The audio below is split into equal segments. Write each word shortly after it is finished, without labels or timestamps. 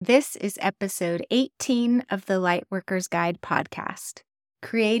This is episode 18 of the Lightworker's Guide podcast,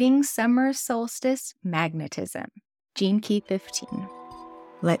 Creating Summer Solstice Magnetism, Gene Key 15.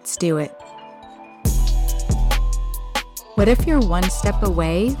 Let's do it. What if you're one step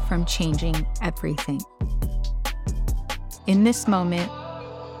away from changing everything? In this moment,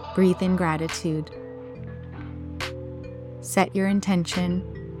 breathe in gratitude. Set your intention.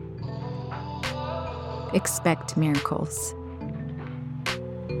 Expect miracles.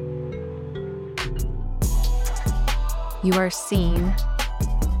 You are seen,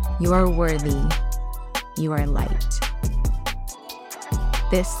 you are worthy, you are light.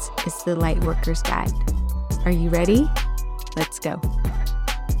 This is the Lightworker's Guide. Are you ready? Let's go.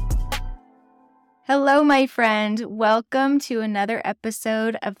 Hello, my friend. Welcome to another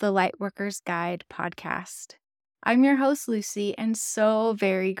episode of the Lightworker's Guide podcast. I'm your host, Lucy, and so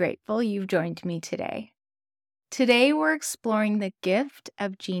very grateful you've joined me today. Today, we're exploring the gift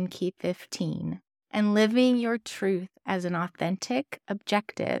of Gene Key 15. And living your truth as an authentic,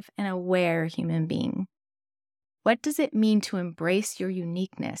 objective, and aware human being. What does it mean to embrace your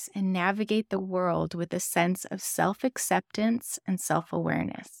uniqueness and navigate the world with a sense of self-acceptance and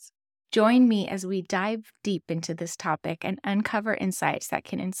self-awareness? Join me as we dive deep into this topic and uncover insights that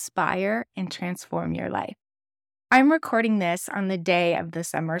can inspire and transform your life. I'm recording this on the day of the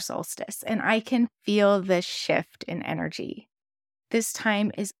summer solstice, and I can feel the shift in energy. This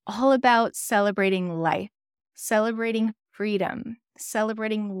time is all about celebrating life, celebrating freedom,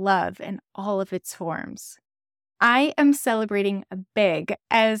 celebrating love in all of its forms. I am celebrating big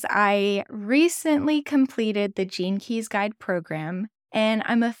as I recently completed the Gene Keys Guide program, and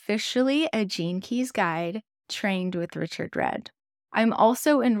I'm officially a Gene Keys Guide trained with Richard Rudd. I'm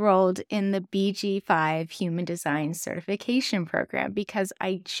also enrolled in the BG5 Human Design Certification Program because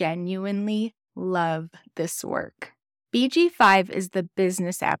I genuinely love this work. BG5 is the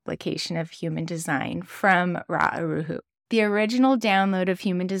business application of human design from Ra Uru Hu. The original download of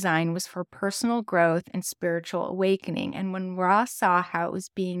human design was for personal growth and spiritual awakening, and when Ra saw how it was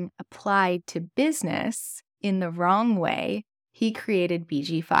being applied to business in the wrong way, he created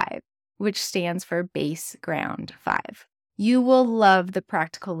BG5, which stands for Base Ground 5. You will love the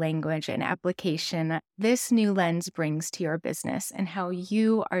practical language and application this new lens brings to your business and how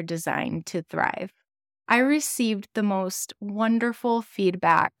you are designed to thrive. I received the most wonderful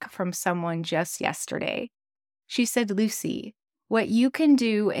feedback from someone just yesterday. She said, Lucy, what you can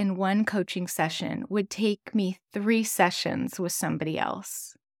do in one coaching session would take me 3 sessions with somebody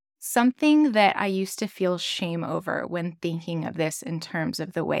else. Something that I used to feel shame over when thinking of this in terms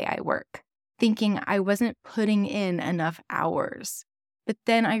of the way I work, thinking I wasn't putting in enough hours. But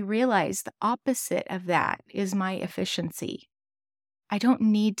then I realized the opposite of that is my efficiency. I don't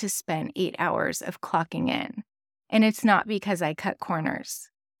need to spend 8 hours of clocking in. And it's not because I cut corners.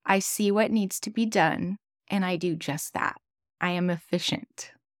 I see what needs to be done, and I do just that. I am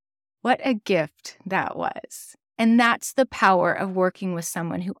efficient. What a gift that was. And that's the power of working with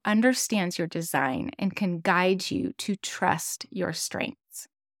someone who understands your design and can guide you to trust your strengths.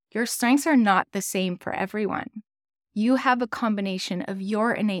 Your strengths are not the same for everyone. You have a combination of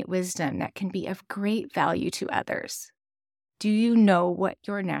your innate wisdom that can be of great value to others. Do you know what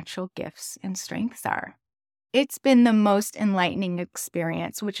your natural gifts and strengths are? It's been the most enlightening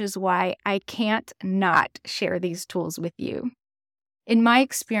experience, which is why I can't not share these tools with you. In my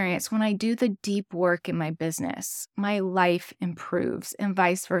experience, when I do the deep work in my business, my life improves and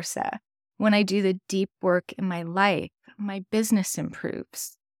vice versa. When I do the deep work in my life, my business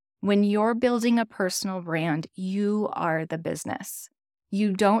improves. When you're building a personal brand, you are the business.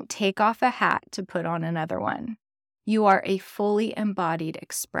 You don't take off a hat to put on another one. You are a fully embodied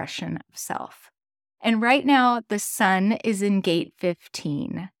expression of self. And right now, the sun is in gate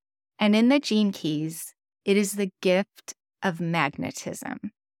 15. And in the Gene Keys, it is the gift of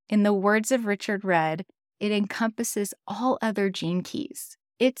magnetism. In the words of Richard Rudd, it encompasses all other Gene Keys.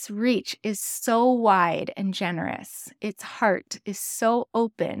 Its reach is so wide and generous. Its heart is so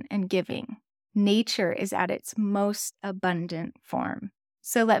open and giving. Nature is at its most abundant form.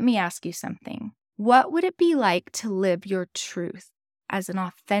 So let me ask you something. What would it be like to live your truth as an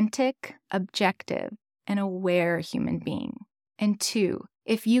authentic, objective, and aware human being? And 2,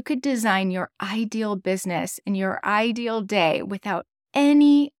 if you could design your ideal business and your ideal day without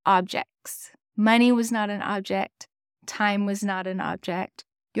any objects, money was not an object, time was not an object,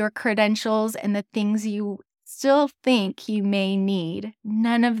 your credentials and the things you still think you may need,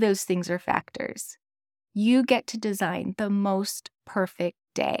 none of those things are factors. You get to design the most perfect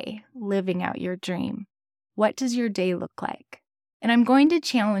day, living out your dream. What does your day look like? And I'm going to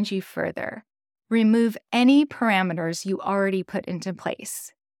challenge you further. Remove any parameters you already put into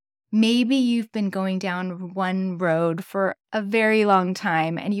place. Maybe you've been going down one road for a very long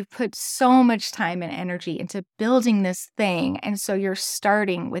time and you've put so much time and energy into building this thing. And so you're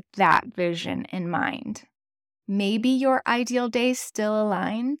starting with that vision in mind. Maybe your ideal day still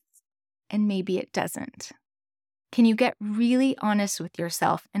aligns and maybe it doesn't. Can you get really honest with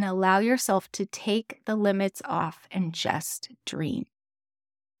yourself and allow yourself to take the limits off and just dream?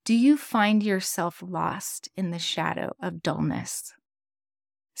 Do you find yourself lost in the shadow of dullness?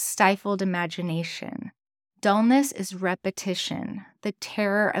 Stifled imagination. Dullness is repetition, the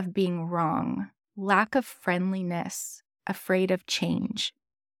terror of being wrong, lack of friendliness, afraid of change.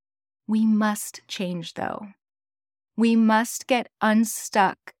 We must change, though. We must get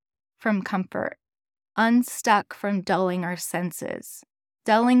unstuck from comfort, unstuck from dulling our senses,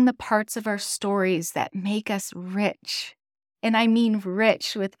 dulling the parts of our stories that make us rich. And I mean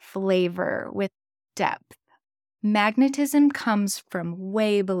rich with flavor, with depth. Magnetism comes from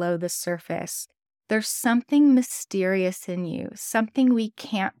way below the surface. There's something mysterious in you, something we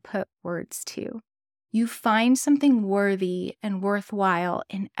can't put words to. You find something worthy and worthwhile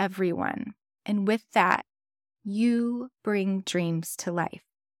in everyone. And with that, you bring dreams to life.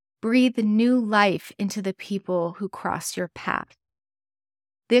 Breathe new life into the people who cross your path.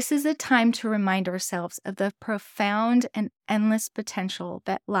 This is a time to remind ourselves of the profound and endless potential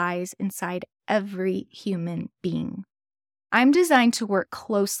that lies inside every human being. I'm designed to work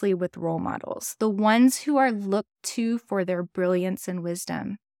closely with role models, the ones who are looked to for their brilliance and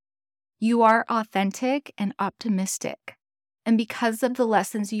wisdom. You are authentic and optimistic. And because of the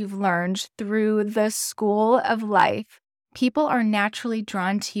lessons you've learned through the school of life, people are naturally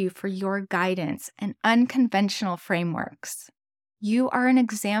drawn to you for your guidance and unconventional frameworks. You are an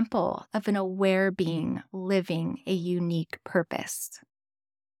example of an aware being living a unique purpose.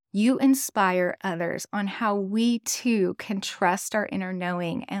 You inspire others on how we too can trust our inner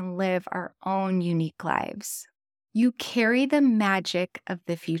knowing and live our own unique lives. You carry the magic of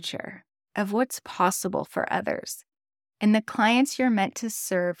the future, of what's possible for others. And the clients you're meant to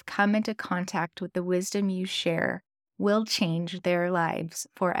serve come into contact with the wisdom you share will change their lives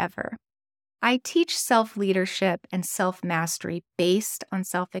forever. I teach self-leadership and self-mastery based on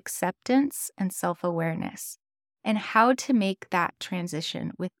self-acceptance and self-awareness, and how to make that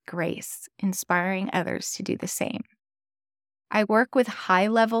transition with grace, inspiring others to do the same. I work with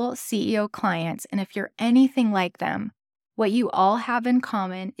high-level CEO clients, and if you're anything like them, what you all have in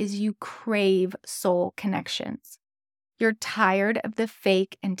common is you crave soul connections. You're tired of the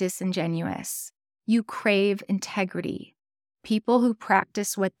fake and disingenuous. You crave integrity, people who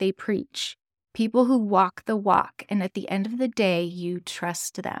practice what they preach, people who walk the walk, and at the end of the day, you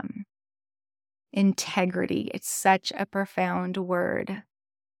trust them. Integrity, it's such a profound word.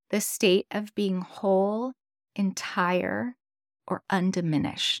 The state of being whole, entire, or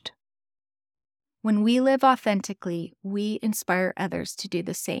undiminished. When we live authentically, we inspire others to do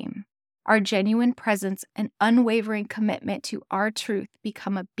the same. Our genuine presence and unwavering commitment to our truth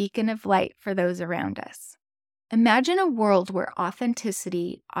become a beacon of light for those around us. Imagine a world where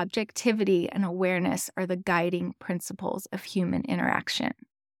authenticity, objectivity, and awareness are the guiding principles of human interaction.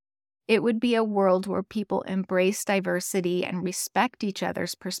 It would be a world where people embrace diversity and respect each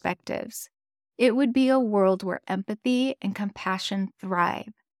other's perspectives. It would be a world where empathy and compassion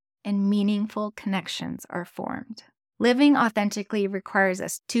thrive and meaningful connections are formed. Living authentically requires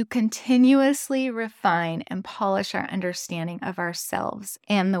us to continuously refine and polish our understanding of ourselves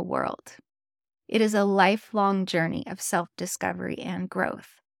and the world. It is a lifelong journey of self-discovery and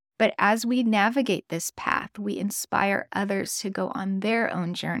growth. But as we navigate this path, we inspire others to go on their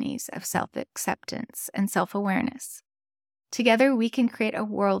own journeys of self-acceptance and self-awareness. Together, we can create a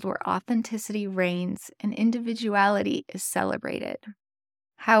world where authenticity reigns and individuality is celebrated.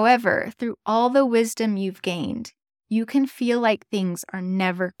 However, through all the wisdom you've gained, you can feel like things are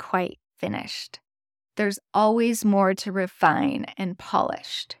never quite finished. There's always more to refine and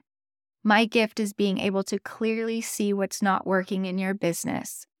polished. My gift is being able to clearly see what's not working in your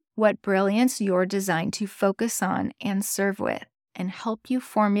business, what brilliance you're designed to focus on and serve with, and help you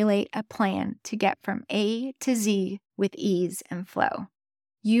formulate a plan to get from A to Z with ease and flow.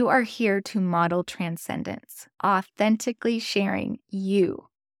 You are here to model transcendence, authentically sharing you.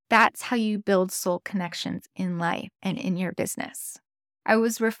 That's how you build soul connections in life and in your business. I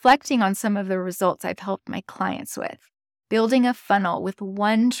was reflecting on some of the results I've helped my clients with. Building a funnel with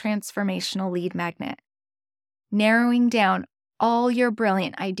one transformational lead magnet, narrowing down all your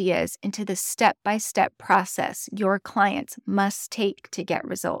brilliant ideas into the step-by-step process your clients must take to get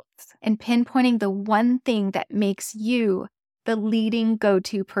results, and pinpointing the one thing that makes you the leading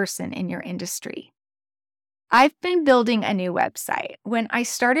go-to person in your industry. I've been building a new website. When I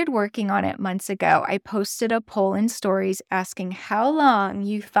started working on it months ago, I posted a poll in stories asking how long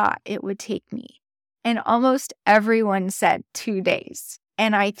you thought it would take me. And almost everyone said 2 days.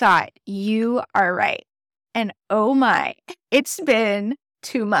 And I thought, you are right. And oh my, it's been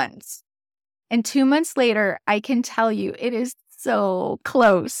 2 months. And 2 months later, I can tell you it is so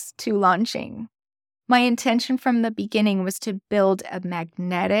close to launching. My intention from the beginning was to build a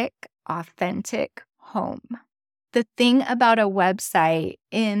magnetic, authentic home. The thing about a website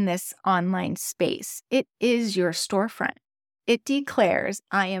in this online space, it is your storefront. It declares,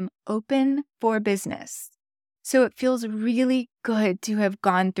 I am open for business. So it feels really good to have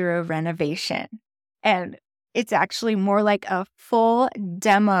gone through a renovation. And it's actually more like a full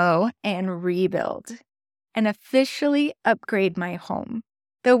demo and rebuild and officially upgrade my home.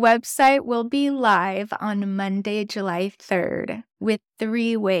 The website will be live on Monday, July 3rd, with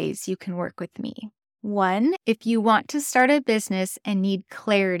 3 ways you can work with me. 1, if you want to start a business and need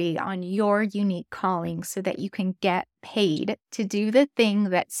clarity on your unique calling so that you can get paid to do the thing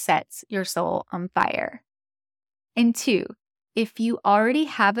that sets your soul on fire. And 2, if you already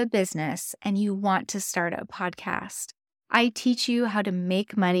have a business and you want to start a podcast, I teach you how to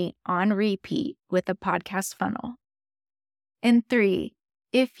make money on repeat with a podcast funnel. And 3,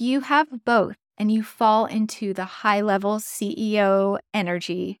 if you have both and you fall into the high-level CEO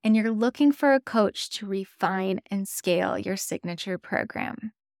energy and you're looking for a coach to refine and scale your signature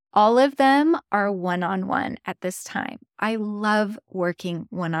program, all of them are one-on-one at this time. I love working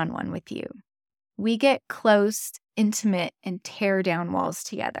one-on-one with you. We get close, intimate, and tear down walls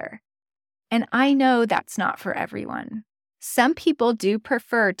together. And I know that's not for everyone. Some people do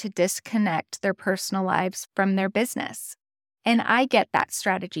prefer to disconnect their personal lives from their business. And I get that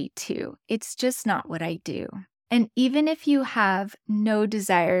strategy too. It's just not what I do. And even if you have no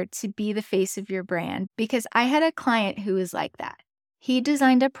desire to be the face of your brand, because I had a client who was like that. He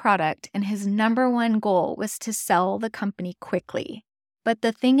designed a product and his number one goal was to sell the company quickly. But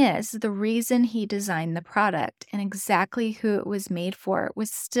the thing is, the reason he designed the product and exactly who it was made for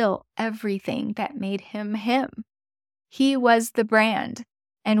was still everything that made him him. He was the brand.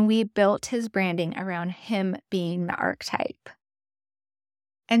 And we built his branding around him being the archetype.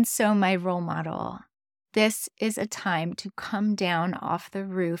 And so my role model, this is a time to come down off the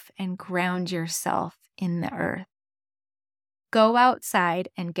roof and ground yourself in the earth. Go outside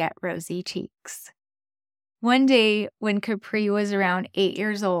and get rosy cheeks. One day when Capri was around 8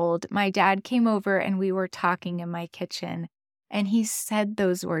 years old, my dad came over and we were talking in my kitchen, and he said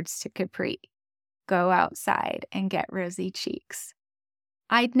those words to Capri, go outside and get rosy cheeks.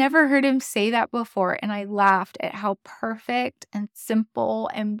 I'd never heard him say that before, and I laughed at how perfect and simple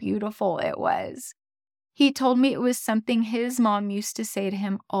and beautiful it was. He told me it was something his mom used to say to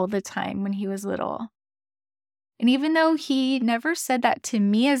him all the time when he was little. And even though he never said that to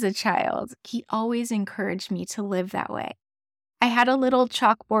me as a child, he always encouraged me to live that way. I had a little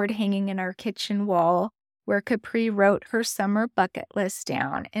chalkboard hanging in our kitchen wall where Capri wrote her summer bucket list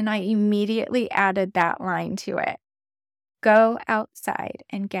down, and I immediately added that line to it. Go outside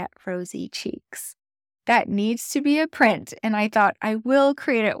and get rosy cheeks. That needs to be a print, and I thought I will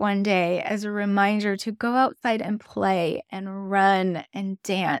create it one day as a reminder to go outside and play and run and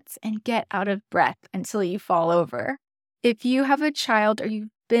dance and get out of breath until you fall over. If you have a child or you've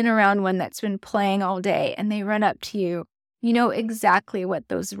been around one that's been playing all day and they run up to you, you know exactly what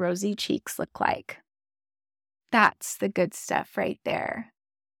those rosy cheeks look like. That's the good stuff right there.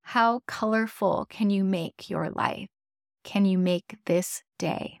 How colorful can you make your life? Can you make this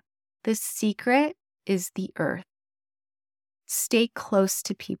day? The secret is the earth. Stay close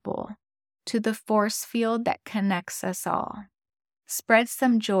to people, to the force field that connects us all. Spread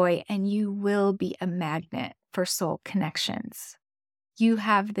some joy and you will be a magnet for soul connections. You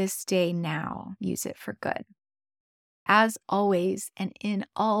have this day now. Use it for good. As always and in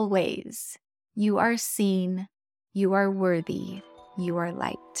all ways, you are seen, you are worthy, you are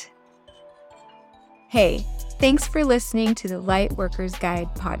light. Hey, thanks for listening to the Lightworkers Guide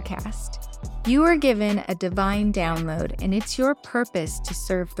podcast. You are given a divine download, and it's your purpose to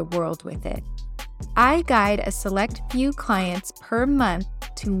serve the world with it. I guide a select few clients per month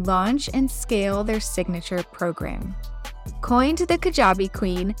to launch and scale their signature program. Coined the Kajabi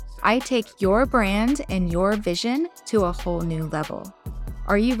Queen, I take your brand and your vision to a whole new level.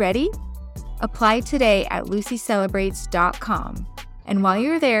 Are you ready? Apply today at lucycelebrates.com. And while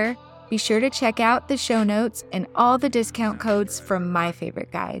you're there, be sure to check out the show notes and all the discount codes from my favorite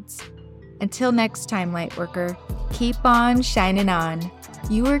guides. Until next time, Lightworker, keep on shining on.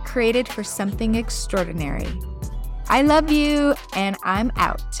 You were created for something extraordinary. I love you, and I'm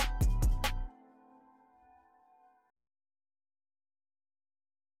out.